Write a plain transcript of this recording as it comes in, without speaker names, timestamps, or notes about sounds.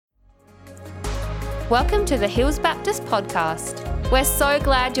Welcome to the Hills Baptist Podcast. We're so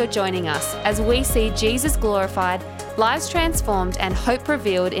glad you're joining us as we see Jesus glorified, lives transformed, and hope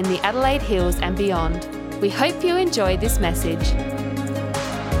revealed in the Adelaide Hills and beyond. We hope you enjoy this message.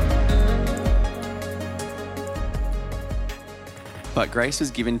 But grace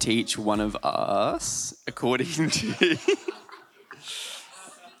was given to each one of us according to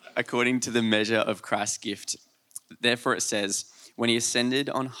the measure of Christ's gift. Therefore it says, when he ascended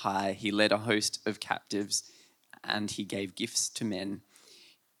on high, he led a host of captives and he gave gifts to men.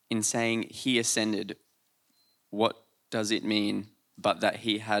 In saying he ascended, what does it mean but that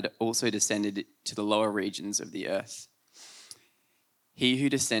he had also descended to the lower regions of the earth? He who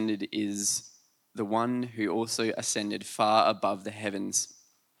descended is the one who also ascended far above the heavens,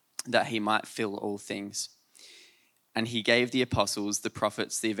 that he might fill all things. And he gave the apostles, the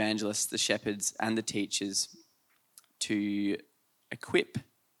prophets, the evangelists, the shepherds, and the teachers to equip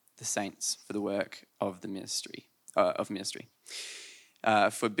the saints for the work of the ministry,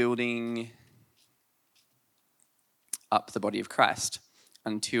 for building up the body of Christ,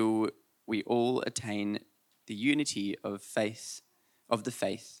 until we all attain the unity of faith, of the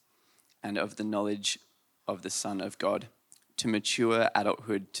faith, and of the knowledge of the Son of God, to mature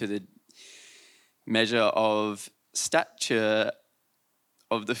adulthood, to the measure of stature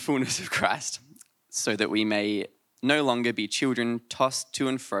of the fullness of Christ, so that we may no longer be children tossed to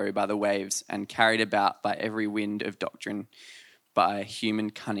and fro by the waves and carried about by every wind of doctrine, by human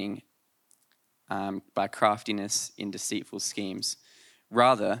cunning, by craftiness in deceitful schemes.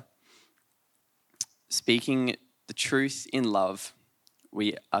 Rather, speaking the truth in love,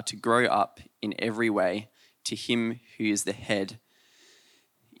 we are to grow up in every way to him who is the head,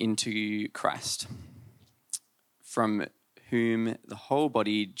 into Christ, from whom the whole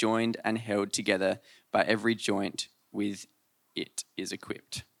body, joined and held together by every joint with it, is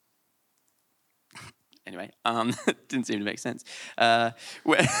equipped. Anyway, didn't seem to make sense.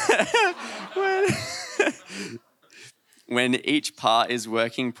 When each part is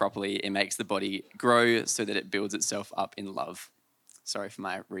working properly, it makes the body grow so that it builds itself up in love. Sorry for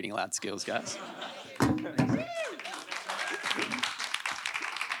my reading aloud skills, guys.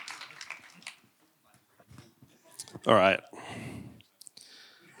 All right.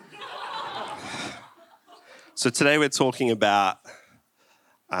 So today we're talking about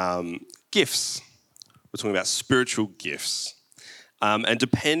gifts. We're talking about spiritual gifts. And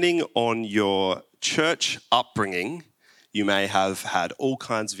depending on your church upbringing, you may have had all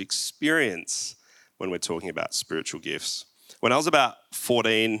kinds of experience when we're talking about spiritual gifts. When I was about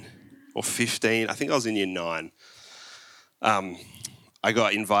 14 or 15, I think I was in year 9, I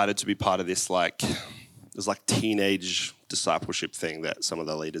got invited to be part of this teenage discipleship thing that some of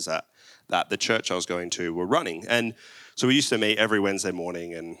the leaders at the church I was going to were running. And so we used to meet every Wednesday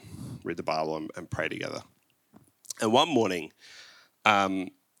morning and read the Bible and pray together. And one morning,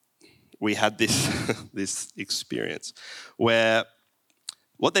 we had this this experience where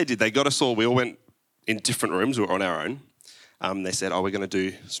what they did, they got us all, we all went in different rooms, we were on our own. They said, we're going to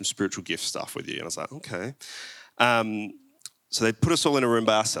do some spiritual gift stuff with you. And I was like, okay. So they put us all in a room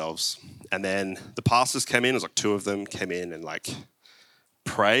by ourselves. And then the pastors came in, it was like 2 of them came in and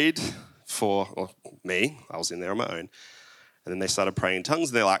prayed for me. I was in there on my own. And then they started praying in tongues.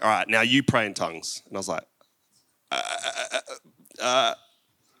 And they're like, all right, now you pray in tongues. And I was like, I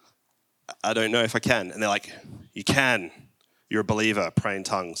don't know if I can. And they're like, you can. You're a believer, pray in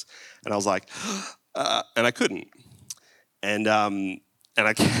tongues. And I was like, and I couldn't. And I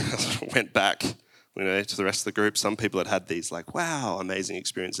went back, to the rest of the group. Some people had these wow, amazing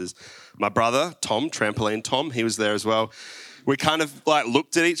experiences. My brother, Tom, Trampoline Tom, he was there as well. We kind of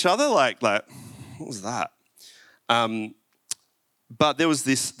looked at each other like, what was that? But there was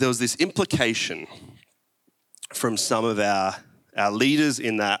this implication from some of our leaders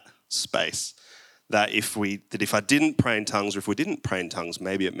in that space that if I didn't pray in tongues, or if we didn't pray in tongues,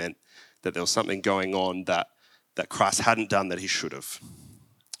 maybe it meant that there was something going on that Christ hadn't done that he should have.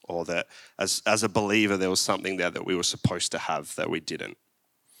 Or that as a believer, there was something there that we were supposed to have that we didn't.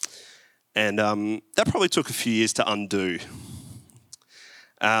 And that probably took a few years to undo.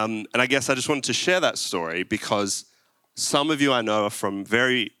 And I guess I just wanted to share that story because some of you I know are from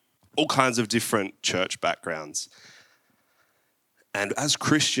all kinds of different church backgrounds. And as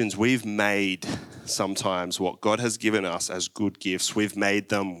Christians, we've made sometimes what God has given us as good gifts, we've made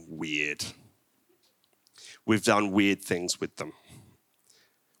them weird. We've done weird things with them.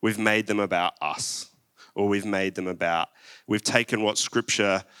 We've made them about us, or we've taken what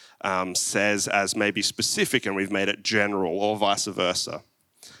Scripture says as maybe specific and we've made it general, or vice versa.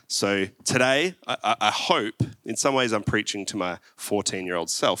 So today, I hope, in some ways I'm preaching to my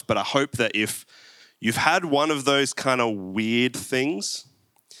 14-year-old self, but I hope that if you've had one of those kind of weird things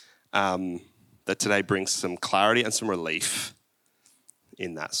that today brings some clarity and some relief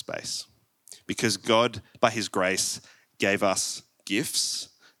in that space. Because God, by his grace, gave us gifts,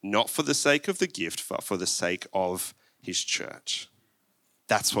 not for the sake of the gift, but for the sake of his church.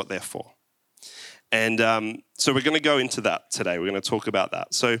 That's what they're for. And so we're going to go into that today. We're going to talk about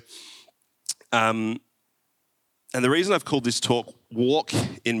that. So, and the reason I've called this talk Walk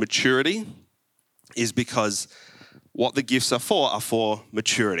in Maturity is because what the gifts are for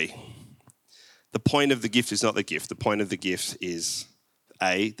maturity. The point of the gift is not the gift. The point of the gift is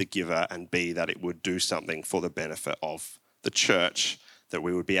A, the giver, and B, that it would do something for the benefit of the church, that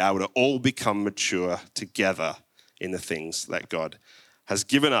we would be able to all become mature together in the things that God has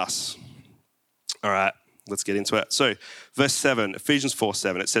given us. All right, let's get into it. So verse 7, Ephesians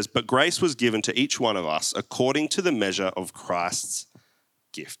 4:7, it says, "But grace was given to each one of us according to the measure of Christ's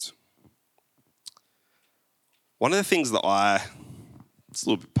gift." One of the things that it's a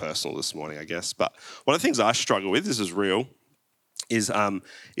little bit personal this morning, I guess, but one of the things I struggle with, this is real, is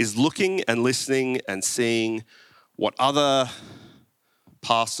looking and listening and seeing what other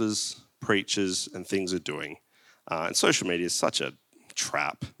pastors, preachers, and things are doing. And social media is such a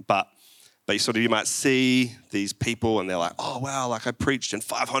trap, but you might see these people and they're like, oh, wow, like I preached and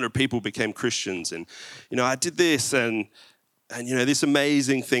 500 people became Christians, and, I did this and this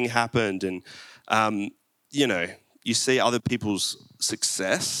amazing thing happened. And, you see other people's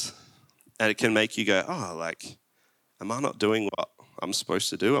success and it can make you go, oh, like, am I not doing what I'm supposed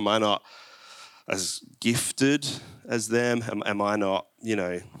to do? Am I not as gifted as them? Am I not,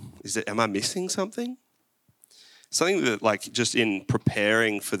 am I missing something? Something that, like, just in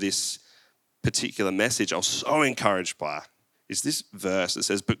preparing for this particular message, I was so encouraged by is this verse that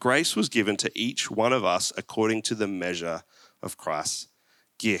says, "But grace was given to each one of us according to the measure of Christ's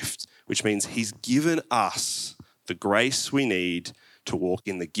gift," which means he's given us the grace we need to walk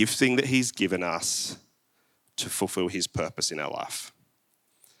in the gifting that he's given us to fulfill his purpose in our life.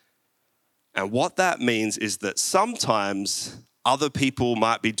 And what that means is that sometimes other people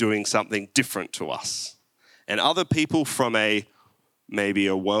might be doing something different to us. And other people from maybe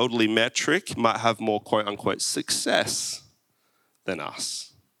a worldly metric might have more quote unquote success than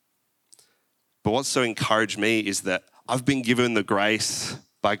us. But what's so encouraged me is that I've been given the grace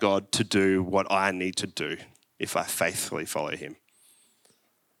by God to do what I need to do if I faithfully follow him.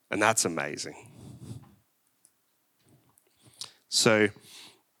 And that's amazing. So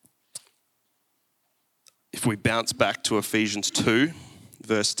if we bounce back to Ephesians 2,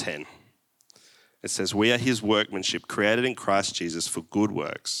 verse 10, it says, "We are his workmanship, created in Christ Jesus for good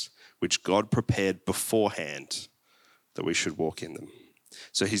works, which God prepared beforehand that we should walk in them."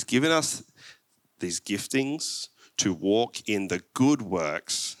 So he's given us these giftings to walk in the good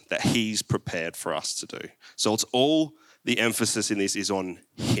works that he's prepared for us to do. So it's all, the emphasis in this is on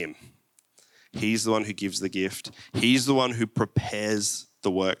him. He's the one who gives the gift. He's the one who prepares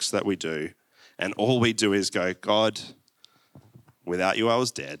the works that we do. And all we do is go, "God, without you I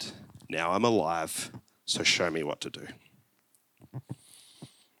was dead. Now I'm alive, so show me what to do."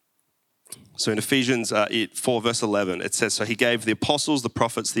 So in Ephesians 4, verse 11, it says, "So he gave the apostles, the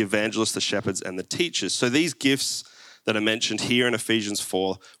prophets, the evangelists, the shepherds, and the teachers." So these gifts that are mentioned here in Ephesians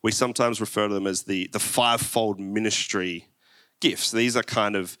 4, we sometimes refer to them as the fivefold ministry gifts. These are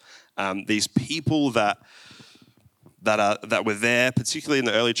kind of these people that were there, particularly in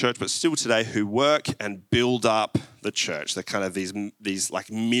the early church, but still today, who work and build up the church. They're kind of these like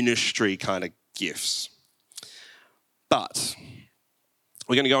ministry kind of gifts. But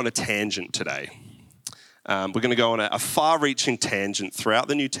we're going to go on a tangent today. We're going to go on a far-reaching tangent throughout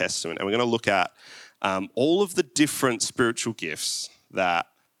the New Testament, and we're going to look at all of the different spiritual gifts that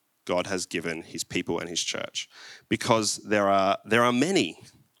God has given his people and his church, because there are many.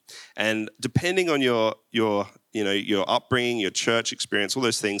 And depending on your upbringing, your church experience, all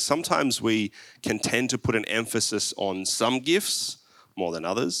those things, sometimes we can tend to put an emphasis on some gifts more than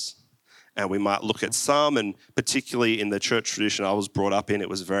others. And we might look at some, and particularly in the church tradition I was brought up in, it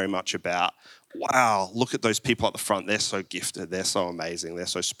was very much about, wow, look at those people at the front. They're so gifted. They're so amazing. They're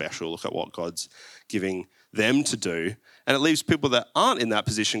so special. Look at what God's giving them to do. And it leaves people that aren't in that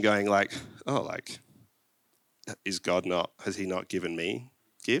position going like, oh, like, has he not given me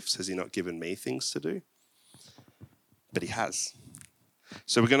gifts? Has he not given me things to do? But he has.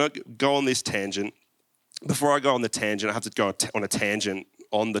 So we're going to go on this tangent. Before I go on the tangent, I have to go on a tangent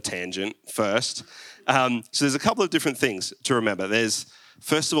on the tangent first. So there's a couple of different things to remember.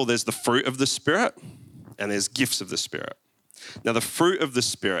 First of all, there's the fruit of the Spirit, and there's gifts of the Spirit. Now, the fruit of the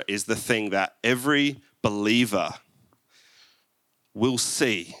Spirit is the thing that every believer will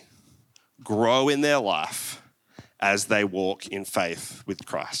see grow in their life as they walk in faith with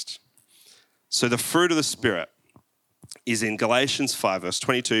Christ. So the fruit of the Spirit is in Galatians 5, verse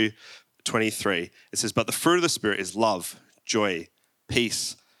 22, 23. It says, but the fruit of the Spirit is love, joy,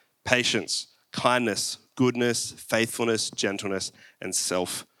 peace, patience, kindness, goodness, faithfulness, gentleness, and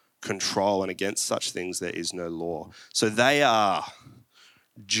self-control. And against such things there is no law. So they are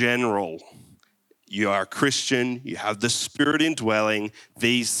general. You are a Christian, you have the Spirit indwelling,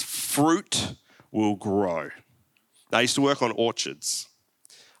 these fruit will grow. Now, I used to work on orchards.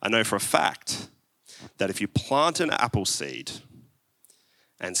 I know for a fact that if you plant an apple seed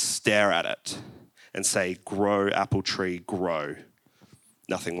and stare at it and say, grow, apple tree, grow,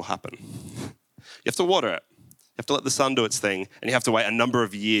 nothing will happen. You have to water it. You have to let the sun do its thing, and you have to wait a number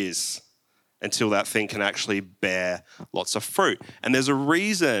of years until that thing can actually bear lots of fruit. And there's a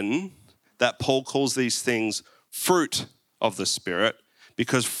reason that Paul calls these things fruit of the Spirit,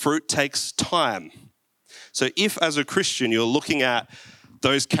 because fruit takes time. So if as a Christian you're looking at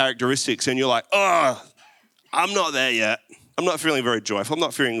those characteristics and you're like, oh, I'm not there yet. I'm not feeling very joyful. I'm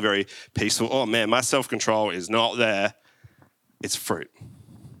not feeling very peaceful. Oh man, my self-control is not there. It's fruit.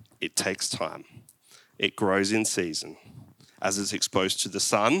 It takes time. It grows in season as it's exposed to the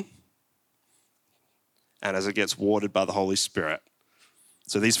sun and as it gets watered by the Holy Spirit.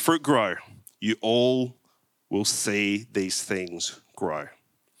 So these fruit grow. You all will see these things grow.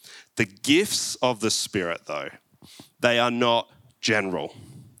 The gifts of the Spirit, though, they are not general.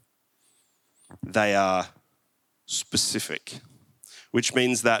 They are specific, which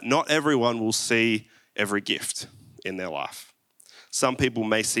means that not everyone will see every gift in their life. Some people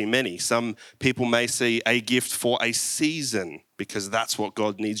may see many. Some people may see a gift for a season because that's what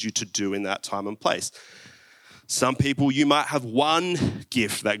God needs you to do in that time and place. Some people, you might have one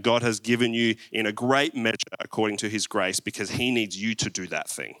gift that God has given you in a great measure according to his grace because he needs you to do that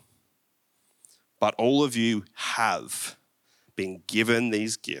thing. But all of you have been given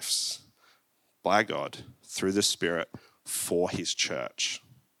these gifts by God through the Spirit for his church.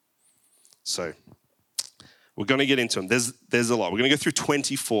 So we're going to get into them. There's a lot. We're going to go through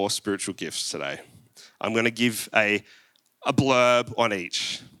 24 spiritual gifts today. I'm going to give a blurb on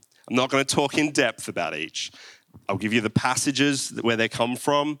each. I'm not going to talk in depth about each. I'll give you the passages where they come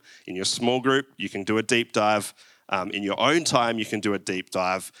from. In your small group, you can do a deep dive. In your own time, you can do a deep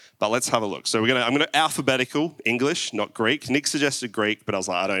dive. But let's have a look. So I'm going to alphabetical, English, not Greek. Nick suggested Greek, but I was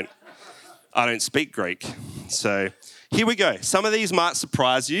like, I don't speak Greek. So here we go. Some of these might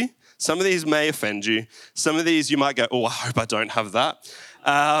surprise you. Some of these may offend you. Some of these you might go, oh, I hope I don't have that.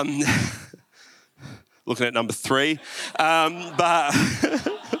 Looking at number 3.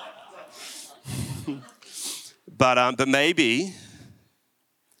 But maybe,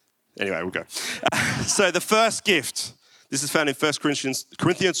 anyway, we'll go. So the first gift, this is found in 1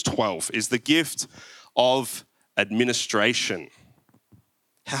 Corinthians 12, is the gift of administration.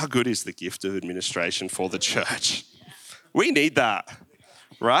 How good is the gift of administration for the church? We need that,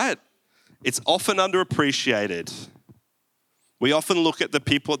 right? It's often underappreciated. We often look at the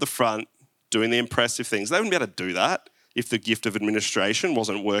people at the front doing the impressive things. They wouldn't be able to do that if the gift of administration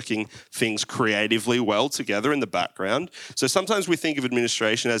wasn't working things creatively well together in the background. So sometimes we think of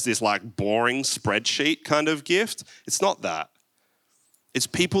administration as this like boring spreadsheet kind of gift. It's not that. It's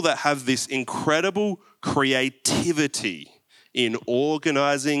people that have this incredible creativity in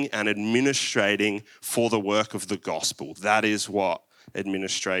organizing and administrating for the work of the gospel. That is what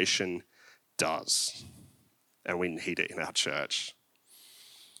administration does. And we need it in our church.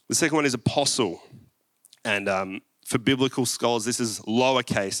 The second one is apostle. And for biblical scholars, this is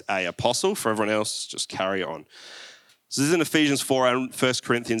lowercase a, apostle. For everyone else, just carry on. So this is in Ephesians 4 and 1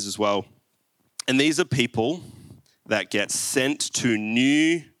 Corinthians as well. And these are people that get sent to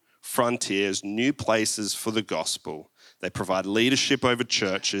new frontiers, new places for the gospel. They provide leadership over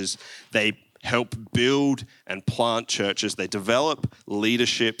churches. They help build and plant churches. They develop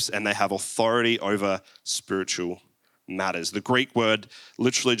leaderships and they have authority over spiritual matters. The Greek word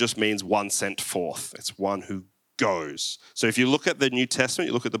literally just means one sent forth. It's one who goes. So if you look at the New Testament,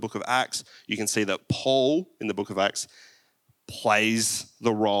 you look at the book of Acts, you can see that Paul in the book of Acts plays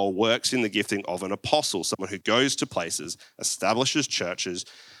the role, works in the gifting of an apostle, someone who goes to places, establishes churches,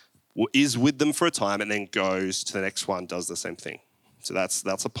 is with them for a time, and then goes to the next one, does the same thing. So that's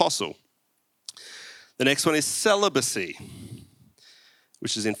apostle. The next one is celibacy,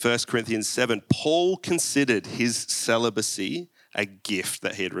 which is in 1 Corinthians 7. Paul considered his celibacy a gift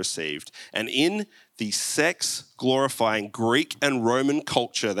that he had received. And in the sex-glorifying Greek and Roman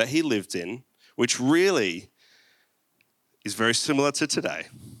culture that he lived in, which really is very similar to today,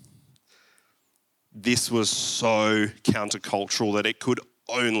 this was so countercultural that it could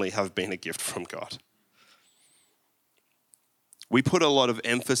only have been a gift from God. We put a lot of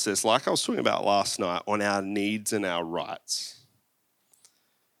emphasis, like I was talking about last night, on our needs and our rights.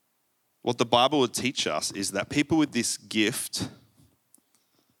 What the Bible would teach us is that people with this gift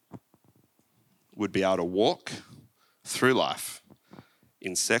would be able to walk through life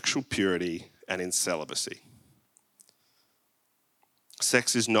in sexual purity and in celibacy.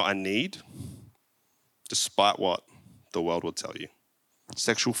 Sex is not a need, despite what the world will tell you.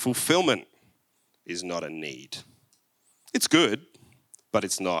 Sexual fulfillment is not a need. It's good, but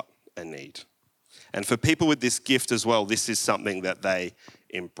it's not a need. And for people with this gift as well, this is something that they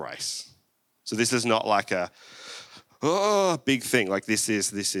embrace. So this is not like a big thing. Like this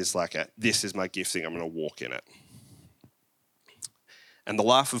is my gifting. I'm going to walk in it. And the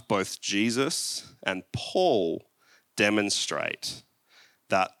life of both Jesus and Paul demonstrate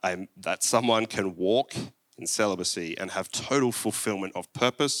that someone can walk in celibacy and have total fulfillment of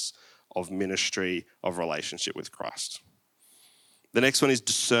purpose, of ministry, of relationship with Christ. The next one is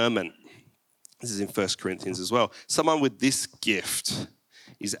discernment. This is in 1 Corinthians as well. Someone with this gift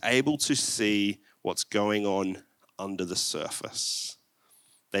is able to see what's going on under the surface.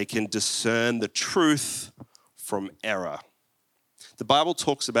 They can discern the truth from error. The Bible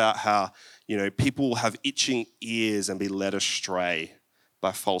talks about how, people will have itching ears and be led astray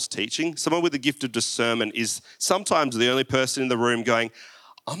by false teaching. Someone with the gift of discernment is sometimes the only person in the room going,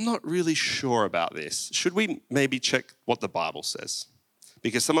 I'm not really sure about this. Should we maybe check what the Bible says?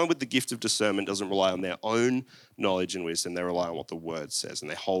 Because someone with the gift of discernment doesn't rely on their own knowledge and wisdom. They rely on what the Word says,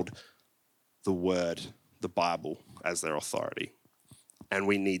 and they hold the Word, the Bible, as their authority. And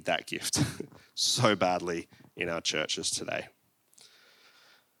we need that gift so badly in our churches today.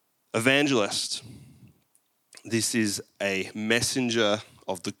 Evangelist. This is a messenger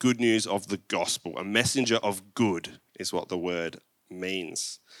of the good news of the gospel. A messenger of good is what the word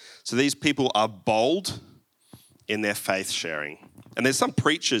means. So these people are bold in their faith sharing. And there's some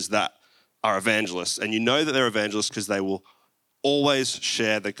preachers that are evangelists, and you know that they're evangelists because they will always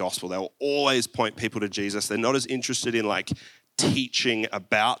share the gospel. They will always point people to Jesus. They're not as interested in teaching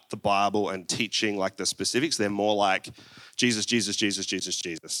about the Bible and teaching the specifics. They're more like Jesus, Jesus, Jesus, Jesus,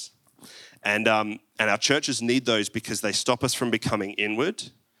 Jesus. And our churches need those because they stop us from becoming inward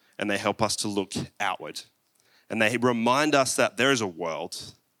and they help us to look outward. And they remind us that there is a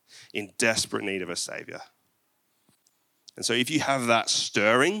world in desperate need of a Savior. And so if you have that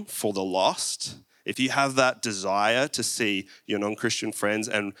stirring for the lost, if you have that desire to see your non-Christian friends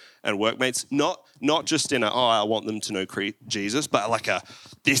and workmates, not just in I want them to know Jesus, but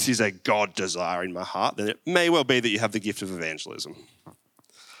this is a God desire in my heart, then it may well be that you have the gift of evangelism.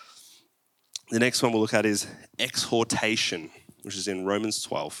 The next one we'll look at is exhortation, which is in Romans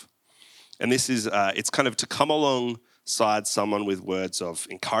 12. And this is, it's kind of to come alongside someone with words of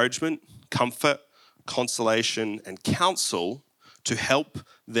encouragement, comfort, consolation, and counsel to help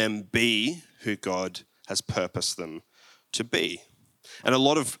them be who God has purposed them to be. And a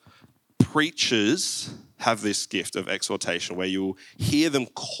lot of preachers have this gift of exhortation where you'll hear them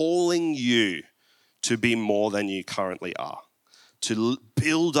calling you to be more than you currently are, to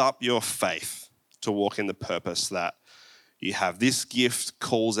build up your faith, to walk in the purpose that you have. This gift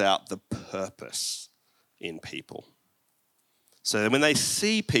calls out the purpose in people. So when they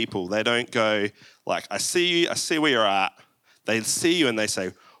see people, they don't go I see you, I see where you're at. They see you and they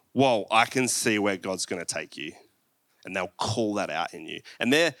say, whoa, I can see where God's going to take you. And they'll call that out in you.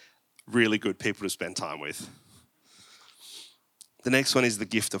 And they're really good people to spend time with. The next one is the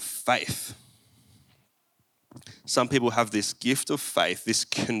gift of faith. Some people have this gift of faith, this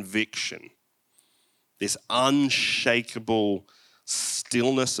conviction, this unshakable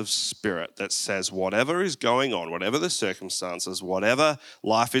stillness of spirit that says whatever is going on, whatever the circumstances, whatever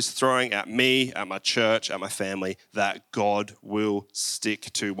life is throwing at me, at my church, at my family, that God will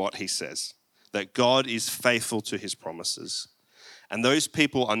stick to what he says, that God is faithful to his promises. And those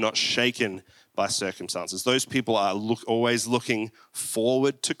people are not shaken by circumstances. Those people are always looking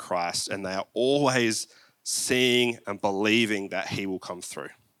forward to Christ, and they are always seeing and believing that he will come through.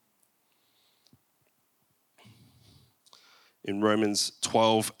 In Romans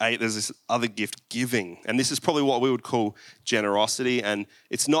 12:8, there's this other gift, giving. And this is probably what we would call generosity. And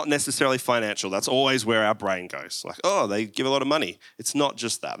it's not necessarily financial. That's always where our brain goes. They give a lot of money. It's not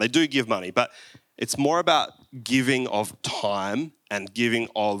just that. They do give money, but it's more about giving of time and giving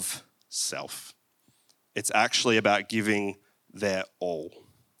of self. It's actually about giving their all.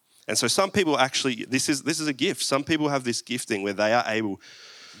 And so some people actually, this is a gift. Some people have this gifting where they are able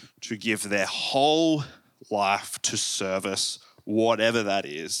to give their whole life to service, whatever that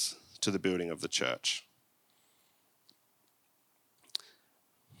is, to the building of the church.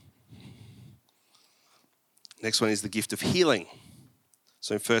 Next one is the gift of healing.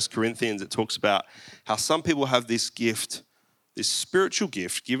 So in 1 Corinthians, it talks about how some people have this gift, this spiritual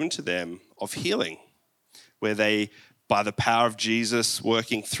gift given to them of healing, where they, by the power of Jesus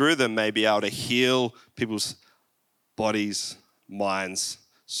working through them, may be able to heal people's bodies, minds,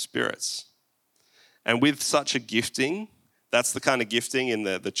 spirits. And with such a gifting, that's the kind of gifting in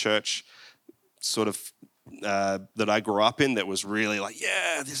the church sort of that I grew up in that was really like,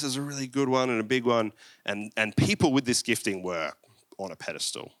 yeah, this is a really good one and a big one. And people with this gifting were on a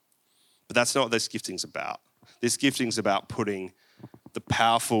pedestal. But that's not what this gifting's about. This gifting's about putting the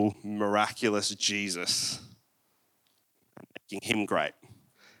powerful, miraculous Jesus, making him great,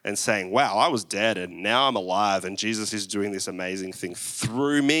 and saying, wow, I was dead and now I'm alive and Jesus is doing this amazing thing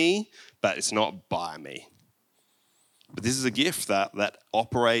through me, but it's not by me. But this is a gift that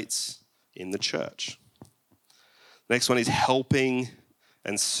operates in the church. Next one is helping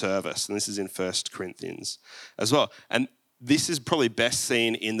and service. And this is in 1 Corinthians as well. And this is probably best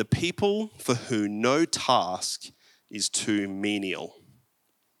seen in the people for who no task is too menial.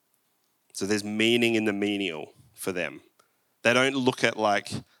 So there's meaning in the menial for them. They don't look at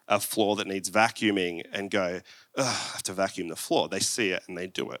like a floor that needs vacuuming and go, I have to vacuum the floor. They see it and they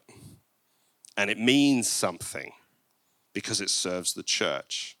do it. And it means something because it serves the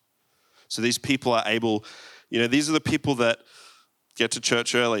church. So these people are able, these are the people that get to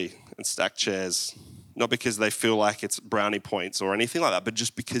church early and stack chairs, not because they feel like it's brownie points or anything like that, but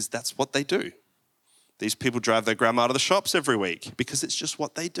just because that's what they do. These people drive their grandma to the shops every week because it's just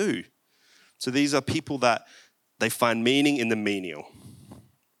what they do. So these are people that they find meaning in the menial.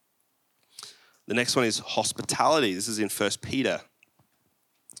 The next one is hospitality. This is in 1 Peter.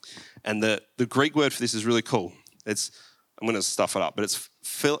 And the Greek word for this is really cool. I'm going to stuff it up, but it's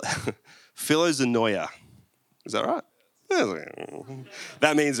philoxenoia. Is that right?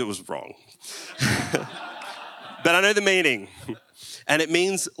 That means it was wrong. But I know the meaning. And it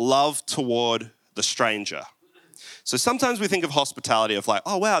means love toward the stranger. So sometimes we think of hospitality of like,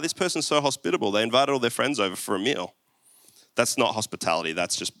 oh, wow, this person's so hospitable. They invited all their friends over for a meal. That's not hospitality.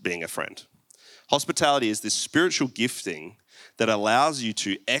 That's just being a friend. Hospitality is this spiritual gifting that allows you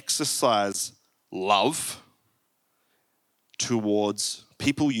to exercise love towards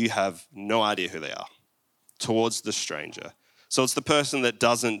people you have no idea who they are, towards the stranger. So it's the person that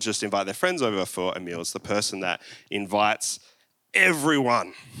doesn't just invite their friends over for a meal. It's the person that invites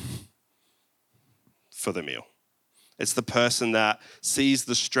everyone for the meal. It's the person that sees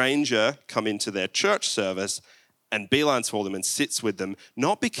the stranger come into their church service and beelines for them and sits with them,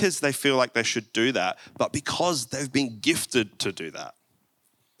 not because they feel like they should do that, but because they've been gifted to do that.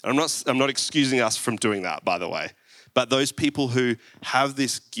 I'm not excusing us from doing that, by the way. But those people who have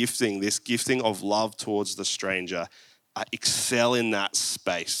this gifting of love towards the stranger, excel in that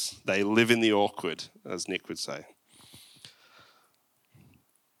space. They live in the awkward, as Nick would say.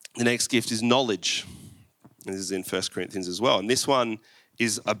 The next gift is knowledge. This is in 1 Corinthians as well. And this one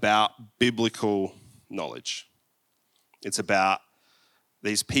is about biblical knowledge. It's about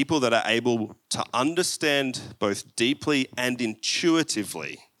these people that are able to understand both deeply and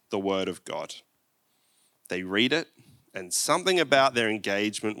intuitively the Word of God. They read it, and something about their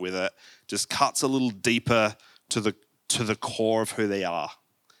engagement with it just cuts a little deeper to the core of who they are.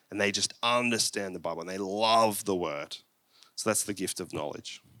 And they just understand the Bible, and they love the Word. So that's the gift of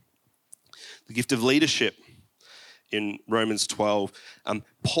knowledge. The gift of leadership in Romans 12.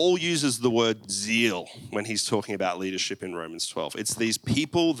 Paul uses the word zeal when he's talking about leadership in Romans 12. It's these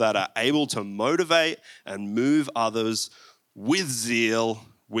people that are able to motivate and move others with zeal,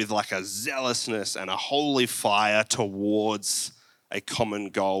 with like a zealousness and a holy fire towards a common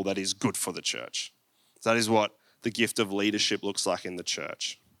goal that is good for the church. That is what the gift of leadership looks like in the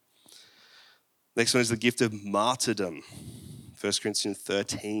church. Next one is the gift of martyrdom. 1 Corinthians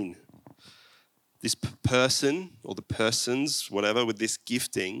 13. This person, or the persons, whatever, with this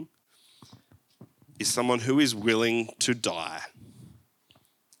gifting is someone who is willing to die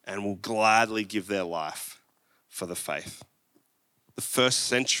and will gladly give their life for the faith. The first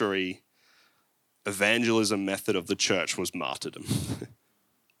century evangelism method of the church was martyrdom.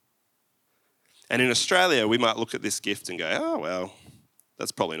 And in Australia, we might look at this gift and go, oh, well,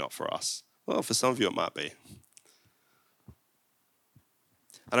 that's probably not for us. Well, for some of you, it might be.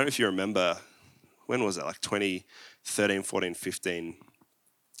 I don't know if you remember, when was it, like 2013, 14, 15,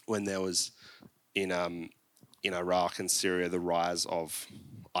 when there was in Iraq and Syria the rise of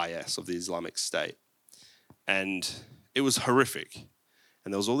IS, of the Islamic State. And it was horrific.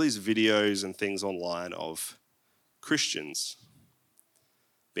 And there was all these videos and things online of Christians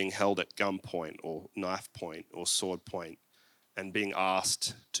being held at gunpoint or knife point or sword point and being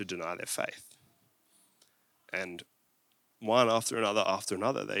asked to deny their faith. And one after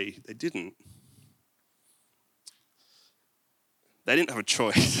another, they didn't. They didn't have a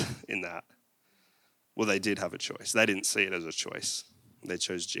choice in that. Well, they did have a choice. They didn't see it as a choice. They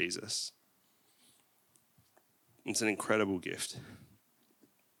chose Jesus. It's an incredible gift.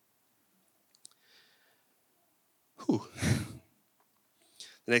 Whew.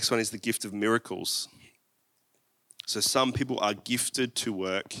 The next one is the gift of miracles. So some people are gifted to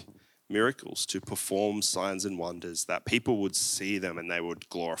work miracles, to perform signs and wonders, that people would see them and they would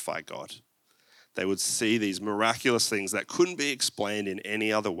glorify God. They would see these miraculous things that couldn't be explained in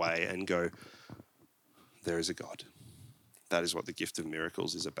any other way and go, there is a God. That is what the gift of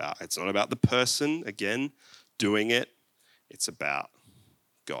miracles is about. It's not about the person, again, doing it. It's about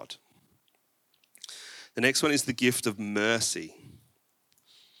God. The next one is the gift of mercy.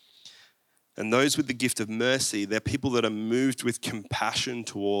 And those with the gift of mercy, they're people that are moved with compassion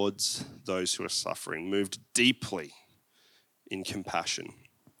towards those who are suffering, moved deeply in compassion.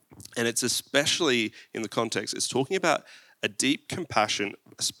 And it's especially in the context, it's talking about a deep compassion,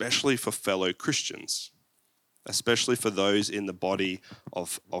 especially for fellow Christians, especially for those in the body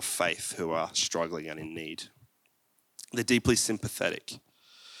of faith who are struggling and in need. They're deeply sympathetic.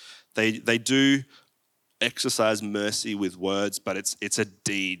 They do exercise mercy with words, but it's a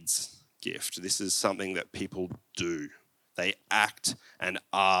deeds gift. This is something that people do. They act and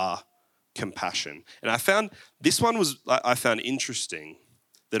are compassion. And I found interesting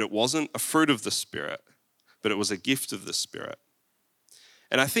that it wasn't a fruit of the Spirit, but it was a gift of the Spirit.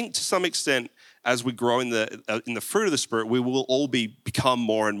 And I think to some extent, as we grow in the fruit of the Spirit, we will all become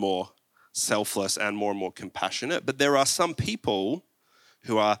more and more selfless and more compassionate. But there are some people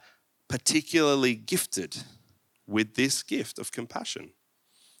who are particularly gifted with this gift of compassion.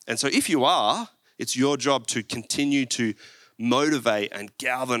 And so if you are, it's your job to continue to motivate and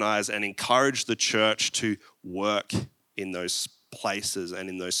galvanize and encourage the church to work in those places and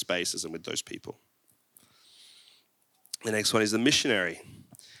in those spaces and with those people. The next one is the missionary.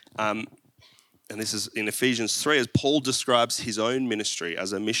 And this is in Ephesians 3, as Paul describes his own ministry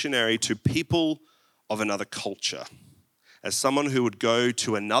as a missionary to people of another culture, as someone who would go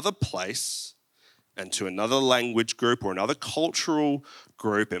to another place and to another language group or another cultural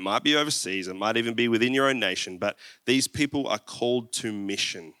group. It might be overseas, it might even be within your own nation, but these people are called to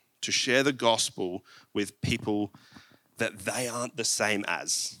mission, to share the gospel with people that they aren't the same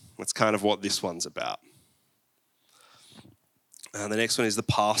as. That's kind of what this one's about. And the next one is the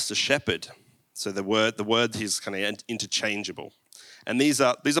pastor shepherd. So the word is kind of interchangeable. And these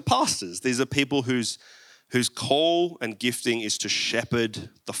are pastors. These are people whose call and gifting is to shepherd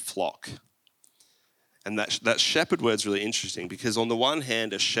the flock. And that shepherd word's really interesting because on the one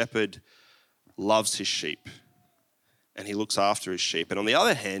hand, a shepherd loves his sheep and he looks after his sheep. And on the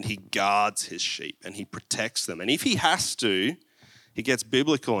other hand, he guards his sheep and he protects them. And if he has to, he gets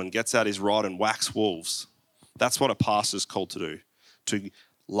biblical and gets out his rod and whacks wolves. That's what a pastor's called to do, to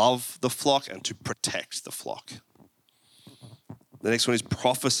love the flock and to protect the flock. The next one is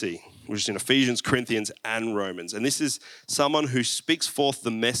prophecy, which is in Ephesians, Corinthians, and Romans. And this is someone who speaks forth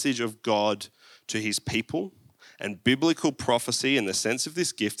the message of God to his people. And biblical prophecy, in the sense of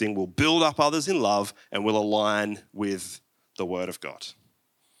this gifting, will build up others in love and will align with the word of God.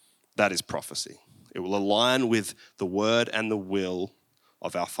 That is prophecy. It will align with the word and the will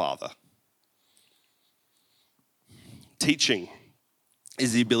of our Father. Teaching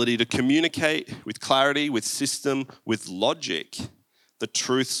is the ability to communicate with clarity, with system, with logic, the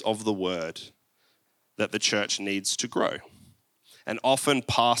truths of the word that the church needs to grow. And often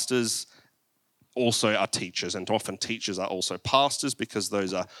pastors also are teachers, and often teachers are also pastors because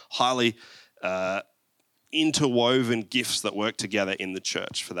those are highly interwoven gifts that work together in the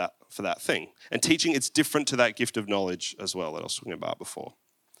church for that thing. And teaching, it's different to that gift of knowledge as well that I was talking about before.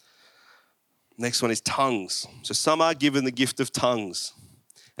 Next one is tongues. So some are given the gift of tongues.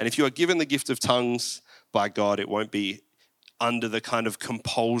 And if you are given the gift of tongues by God, it won't be under the kind of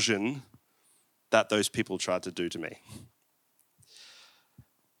compulsion that those people tried to do to me.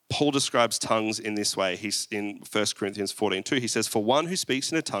 Paul describes tongues in this way. He's in 1 Corinthians 14:2. He says, "For one who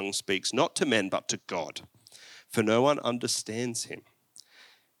speaks in a tongue speaks not to men but to God, for no one understands him.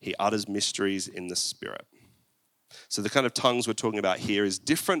 He utters mysteries in the Spirit." So the kind of tongues we're talking about here is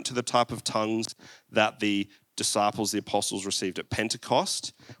different to the type of tongues that the disciples, the apostles, received at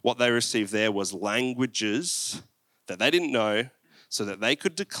Pentecost. What they received there was languages that they didn't know so that they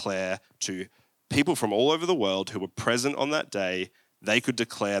could declare to people from all over the world who were present on that day, they could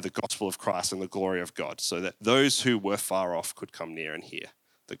declare the gospel of Christ and the glory of God so that those who were far off could come near and hear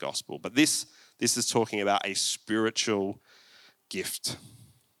the gospel. But this is talking about a spiritual gift.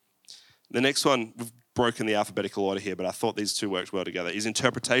 The next one, we've broken the alphabetical order here, but I thought these two worked well together, is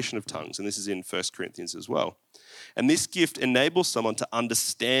interpretation of tongues. And this is in 1 Corinthians as well. And this gift enables someone to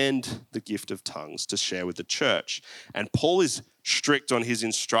understand the gift of tongues to share with the church. And Paul is strict on his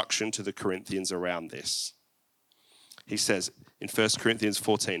instruction to the Corinthians around this. He says in 1 Corinthians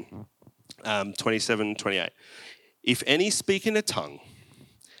 14, 27, 28, if any speak in a tongue,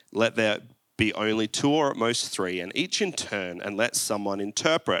 let there be only 2 or at most 3, and each in turn, and let someone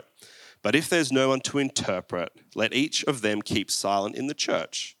interpret. But if there's no one to interpret, let each of them keep silent in the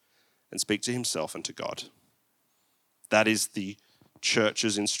church and speak to himself and to God. That is the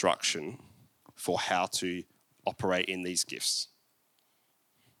church's instruction for how to operate in these gifts.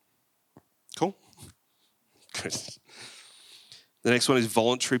 Cool? Good. The next one is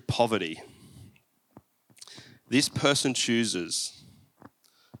voluntary poverty. This person chooses,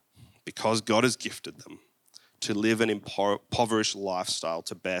 because God has gifted them, to live an impoverished lifestyle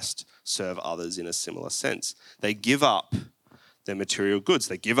to best serve others in a similar sense. They give up their material goods.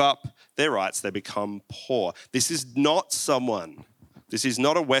 They give up their rights. They become poor. This is not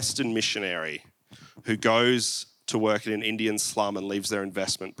a Western missionary who goes to work in an Indian slum and leaves their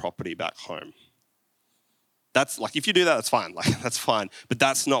investment property back home. That's like, if you do that, that's fine. That's fine. But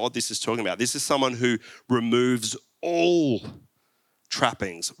that's not what this is talking about. This is someone who removes all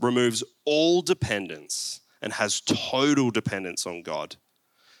trappings, removes all dependence, and has total dependence on God,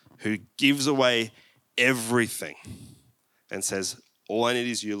 who gives away everything and says, all I need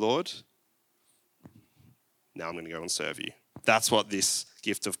is you, Lord. Now I'm going to go and serve you. That's what this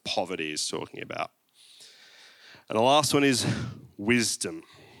gift of poverty is talking about. And the last one is wisdom.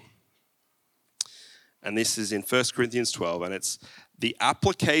 And this is in 1 Corinthians 12, and it's the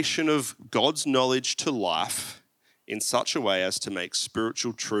application of God's knowledge to life in such a way as to make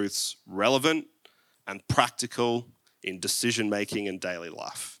spiritual truths relevant and practical in decision-making and daily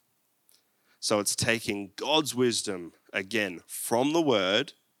life. So it's taking God's wisdom, again, from the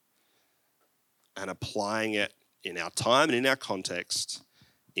Word and applying it in our time and in our context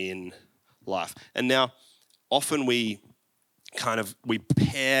in life. And now, often we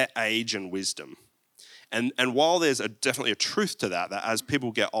pair age and wisdom. And while there's definitely a truth to that as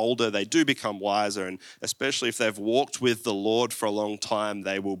people get older, they do become wiser, and especially if they've walked with the Lord for a long time,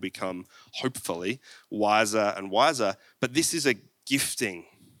 they will become, hopefully, wiser and wiser. But this is a gifting.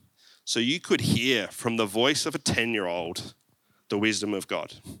 So you could hear from the voice of a 10-year-old the wisdom of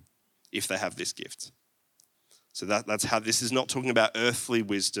God if they have this gift. So that's how this is not talking about earthly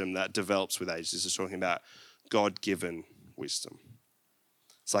wisdom that develops with age. This is talking about God-given wisdom.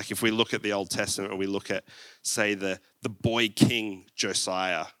 It's like if we look at the Old Testament, or we look at, say, the boy king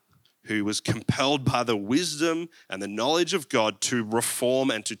Josiah, who was compelled by the wisdom and the knowledge of God to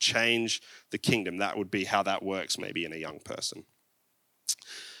reform and to change the kingdom. That would be how that works maybe in a young person.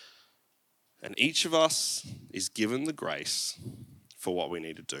 And each of us is given the grace for what we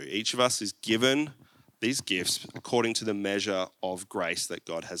need to do. Each of us is given these gifts according to the measure of grace that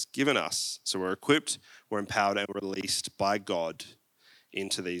God has given us. So we're equipped, we're empowered, and released by God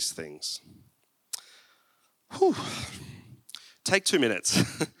into these things. Whew. Take 2 minutes.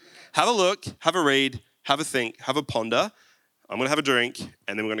 Have a look, have a read, have a think, have a ponder. I'm going to have a drink,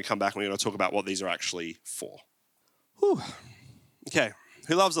 and then we're going to come back and we're going to talk about what these are actually for. Whew. Okay,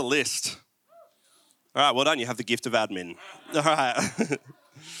 who loves a list? All right, well done. You have the gift of admin. All right.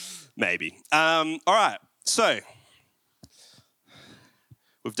 Maybe. All right, so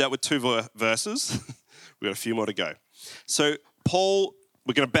we've dealt with 2 verses. We've got a few more to go. So Paul,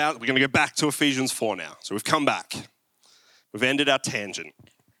 we're going to go back to Ephesians 4 now. So we've come back. We've ended our tangent.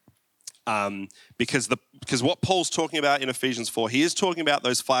 Because what Paul's talking about in Ephesians 4, he is talking about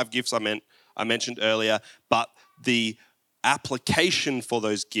those 5 gifts I mentioned earlier, but the application for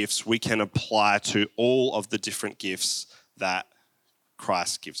those gifts we can apply to all of the different gifts that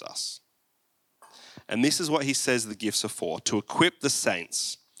Christ gives us. And this is what he says the gifts are for: to equip the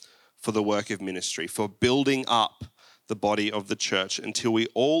saints for the work of ministry, for building up the body of the church until we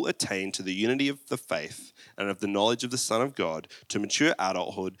all attain to the unity of the faith and of the knowledge of the Son of God, to mature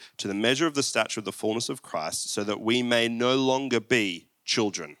adulthood, to the measure of the stature of the fullness of Christ, so that we may no longer be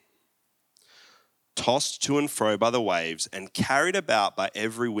children, tossed to and fro by the waves and carried about by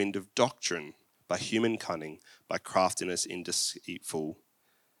every wind of doctrine, by human cunning, by craftiness in deceitful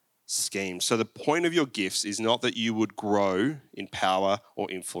schemes. So the point of your gifts is not that you would grow in power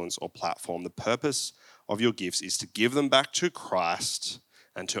or influence or platform. The purpose of your gifts is to give them back to Christ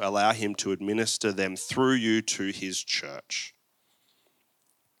and to allow him to administer them through you to his church.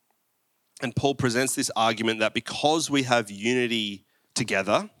 And Paul presents this argument that because we have unity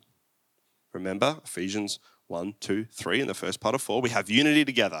together, remember Ephesians 1, 2, 3 in the first part of 4, we have unity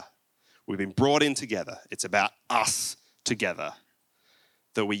together. We've been brought in together. It's about us together.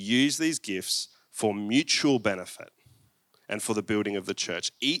 That we use these gifts for mutual benefit and for the building of the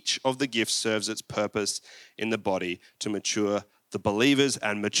church. Each of the gifts serves its purpose in the body to mature the believers,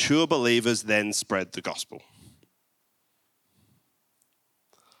 and mature believers then spread the gospel.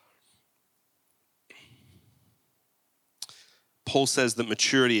 Paul says that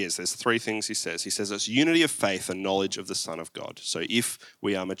maturity there's three things he says. He says it's unity of faith and knowledge of the Son of God. So if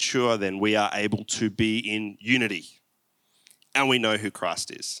we are mature, then we are able to be in unity. And we know who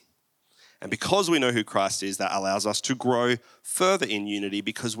Christ is. And because we know who Christ is, that allows us to grow further in unity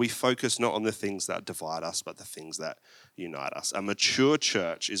because we focus not on the things that divide us, but the things that unite us. A mature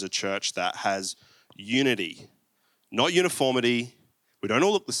church is a church that has unity, not uniformity. We don't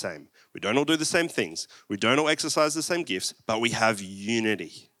all look the same. We don't all do the same things. We don't all exercise the same gifts, but we have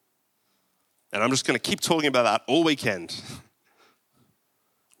unity. And I'm just going to keep talking about that all weekend.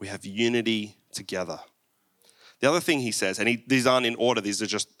 We have unity together. The other thing he says, and these aren't in order, these are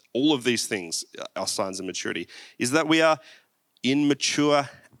just all of these things are signs of maturity, is that we are in mature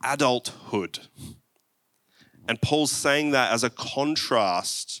adulthood. And Paul's saying that as a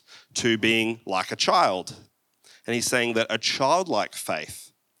contrast to being like a child. And he's saying that a childlike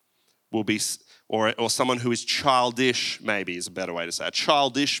faith will be, or someone who is childish, maybe is a better way to say it. A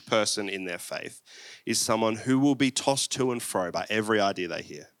childish person in their faith is someone who will be tossed to and fro by every idea they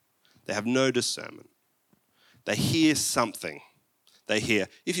hear. They have no discernment. They hear something. They hear,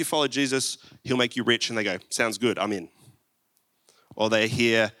 if you follow Jesus, he'll make you rich. And they go, sounds good, I'm in. Or they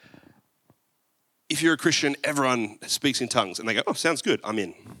hear, if you're a Christian, everyone speaks in tongues. And they go, oh, sounds good, I'm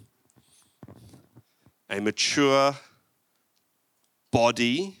in. A mature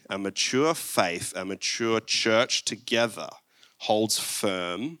body, a mature faith, a mature church together holds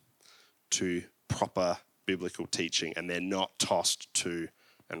firm to proper biblical teaching, and they're not tossed to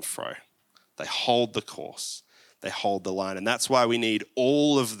and fro. They hold the course. They hold the line. And that's why we need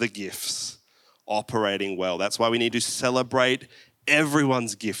all of the gifts operating well. That's why we need to celebrate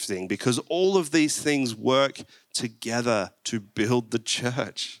everyone's gifting, because all of these things work together to build the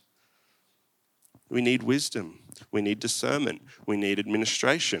church. We need wisdom. We need discernment. We need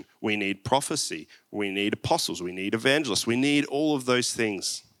administration. We need prophecy. We need apostles. We need evangelists. We need all of those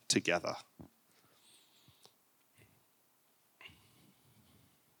things together.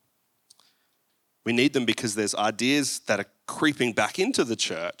 We need them because there's ideas that are creeping back into the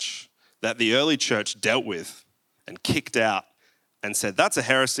church that the early church dealt with and kicked out and said, that's a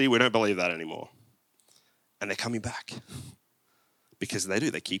heresy, we don't believe that anymore. And they're coming back because they do,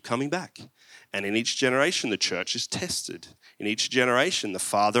 they keep coming back. And in each generation, the church is tested. In each generation, the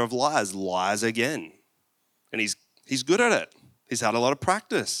father of lies lies again. And he's good at it. He's had a lot of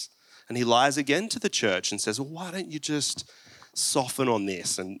practice. And he lies again to the church and says, well, why don't you just soften on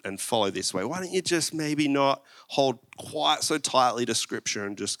this and follow this way? Why don't you just maybe not hold quite so tightly to Scripture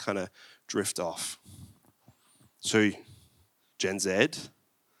and just kind of drift off? So, Gen Z,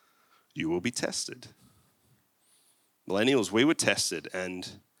 you will be tested. Millennials, we were tested, and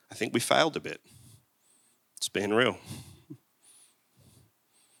I think we failed a bit. It's being real.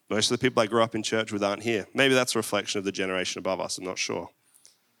 Most of the people I grew up in church with aren't here. Maybe that's a reflection of the generation above us, I'm not sure.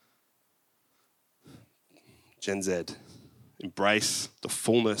 Gen Z, embrace the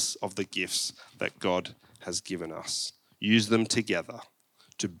fullness of the gifts that God has given us. Use them together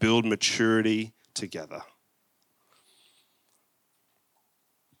to build maturity together.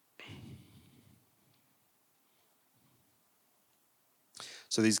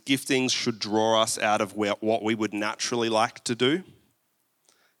 So these giftings should draw us out of what we would naturally like to do.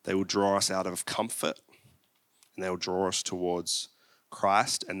 They will draw us out of comfort, and they will draw us towards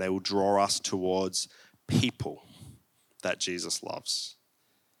Christ, and they will draw us towards people that Jesus loves.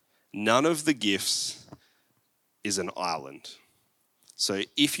 None of the gifts is an island. So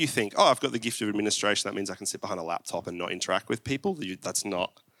if you think, oh, I've got the gift of administration, that means I can sit behind a laptop and not interact with people, that's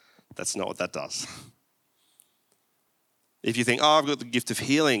not what that does. If you think, oh, I've got the gift of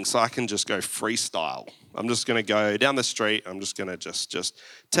healing, so I can just go freestyle. I'm just going to go down the street. I'm just going to just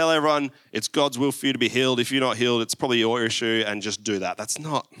tell everyone it's God's will for you to be healed. If you're not healed, it's probably your issue, and just do that. That's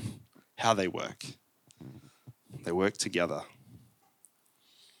not how they work. They work together.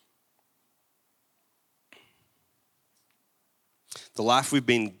 The life we've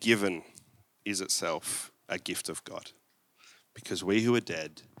been given is itself a gift of God, because we who are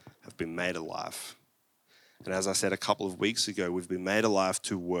dead have been made alive. And as I said a couple of weeks ago, we've been made alive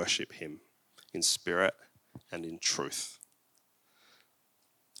to worship him in spirit and in truth.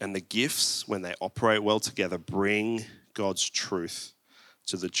 And the gifts, when they operate well together, bring God's truth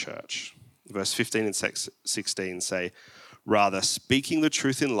to the church. Verse 15 and 16 say, Rather, speaking the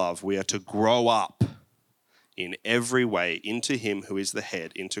truth in love, we are to grow up in every way into him who is the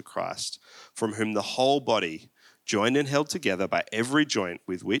head, into Christ, from whom the whole body, joined and held together by every joint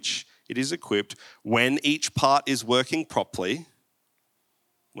with which it is equipped, when each part is working properly,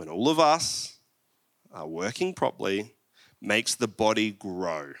 when all of us are working properly, makes the body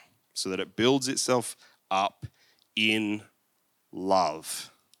grow so that it builds itself up in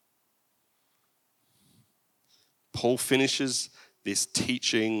love. Paul finishes this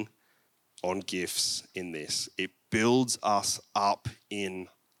teaching on gifts in this. It builds us up in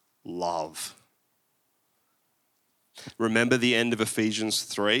love. Remember the end of Ephesians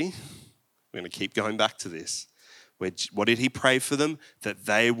 3? We're going to keep going back to this. What did he pray for them? That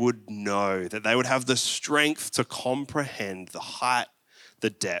they would know, that they would have the strength to comprehend the height, the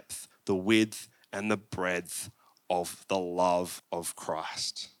depth, the width, and the breadth of the love of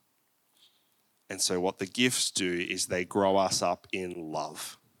Christ. And so what the gifts do is they grow us up in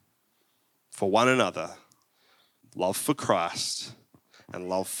love for one another, love for Christ, and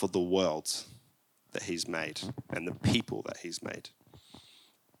love for the world that he's made and the people that he's made.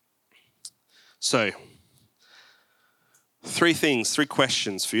 So, three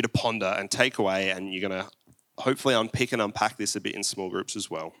questions for you to ponder and take away, and you're going to hopefully unpick and unpack this a bit in small groups as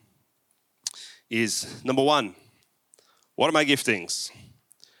well, is number one, what are my giftings?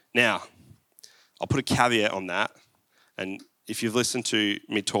 Now, I'll put a caveat on that, and if you've listened to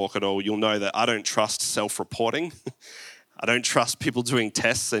me talk at all, you'll know that I don't trust self-reporting. I don't trust people doing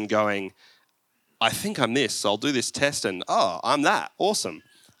tests and going, I think I'm this, so I'll do this test and, I'm that, awesome.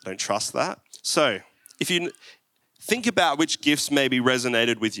 I don't trust that. So if you think about which gifts maybe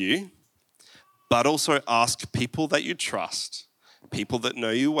resonated with you, but also ask people that you trust, people that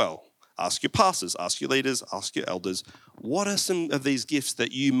know you well. Ask your pastors, ask your leaders, ask your elders, what are some of these gifts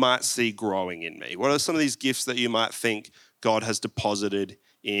that you might see growing in me? What are some of these gifts that you might think God has deposited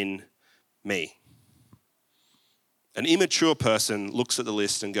in me? An immature person looks at the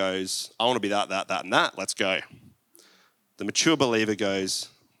list and goes, I want to be that, and that, let's go. The mature believer goes,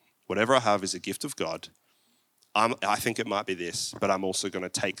 whatever I have is a gift of God. I think it might be this, but I'm also going to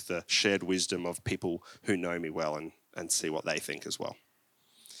take the shared wisdom of people who know me well and see what they think as well.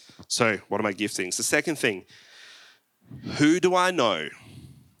 So what are my giftings? The second thing, who do I know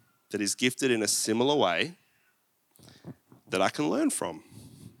that is gifted in a similar way that I can learn from?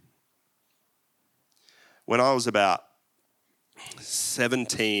 When I was about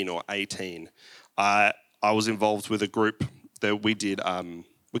 17 or 18, I was involved with a group that we did,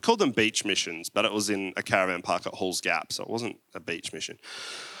 we called them beach missions, but it was in a caravan park at Halls Gap, so it wasn't a beach mission.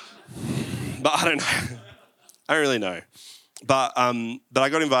 But I don't know. I don't really know. But I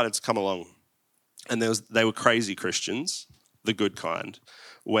got invited to come along, and they were crazy Christians, the good kind,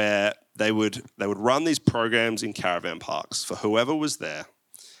 where they would run these programs in caravan parks for whoever was there,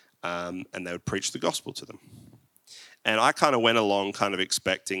 and they would preach the gospel to them. And I kind of went along kind of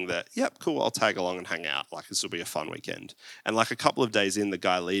expecting that, yep, cool, I'll tag along and hang out. Like, this will be a fun weekend. And like a couple of days in, the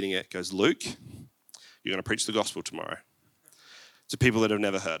guy leading it goes, Luke, you're going to preach the gospel tomorrow to people that have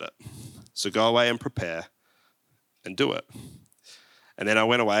never heard it. So go away and prepare and do it. And then I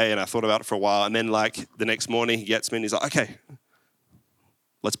went away and I thought about it for a while. And then like the next morning he gets me and he's like, okay,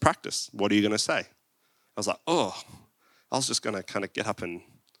 let's practice. What are you going to say? I was like, I was just going to kind of get up and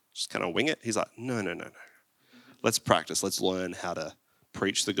just kind of wing it. He's like, no. Let's practice. Let's learn how to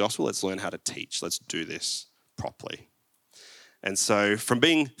preach the gospel. Let's learn how to teach. Let's do this properly. And so from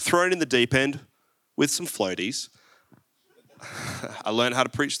being thrown in the deep end with some floaties, I learned how to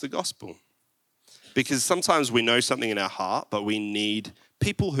preach the gospel. Because sometimes we know something in our heart, but we need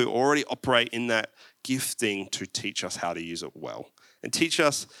people who already operate in that gifting to teach us how to use it well and teach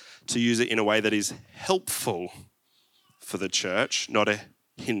us to use it in a way that is helpful for the church, not a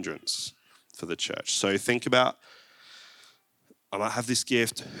hindrance for the church. So think about, I might have this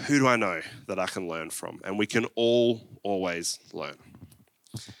gift. Who do I know that I can learn from? And we can all always learn.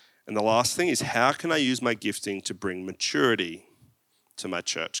 And the last thing is, how can I use my gifting to bring maturity to my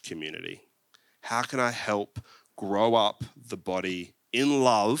church community? How can I help grow up the body in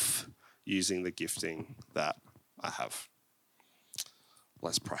love using the gifting that I have?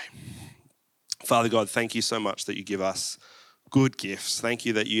 Let's pray. Father God, thank you so much that you give us good gifts. Thank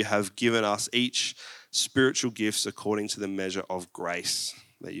you that you have given us each spiritual gifts according to the measure of grace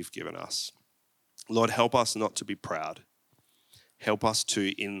that you've given us. Lord, help us not to be proud. Help us to,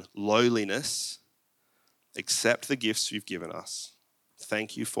 in lowliness, accept the gifts you've given us.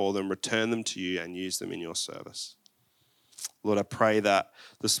 Thank you for them, return them to you, and use them in your service. Lord, I pray that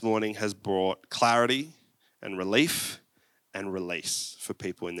this morning has brought clarity and relief and release for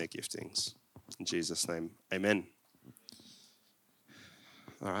people in their giftings. In Jesus' name, amen.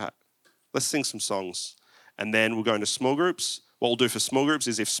 All right, let's sing some songs. And then we'll go into small groups. What we'll do for small groups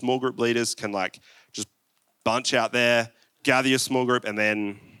is if small group leaders can just bunch out there, gather your small group, and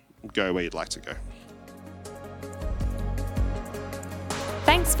then go where you'd like to go.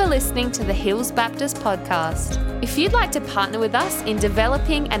 Thanks for listening to the Hills Baptist podcast. If you'd like to partner with us in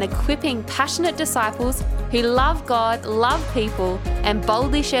developing and equipping passionate disciples who love God, love people, and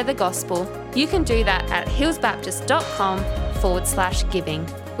boldly share the gospel, you can do that at hillsbaptist.com/giving.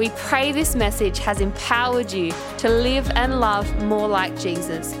 We pray this message has empowered you to live and love more like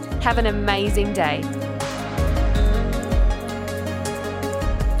Jesus. Have an amazing day.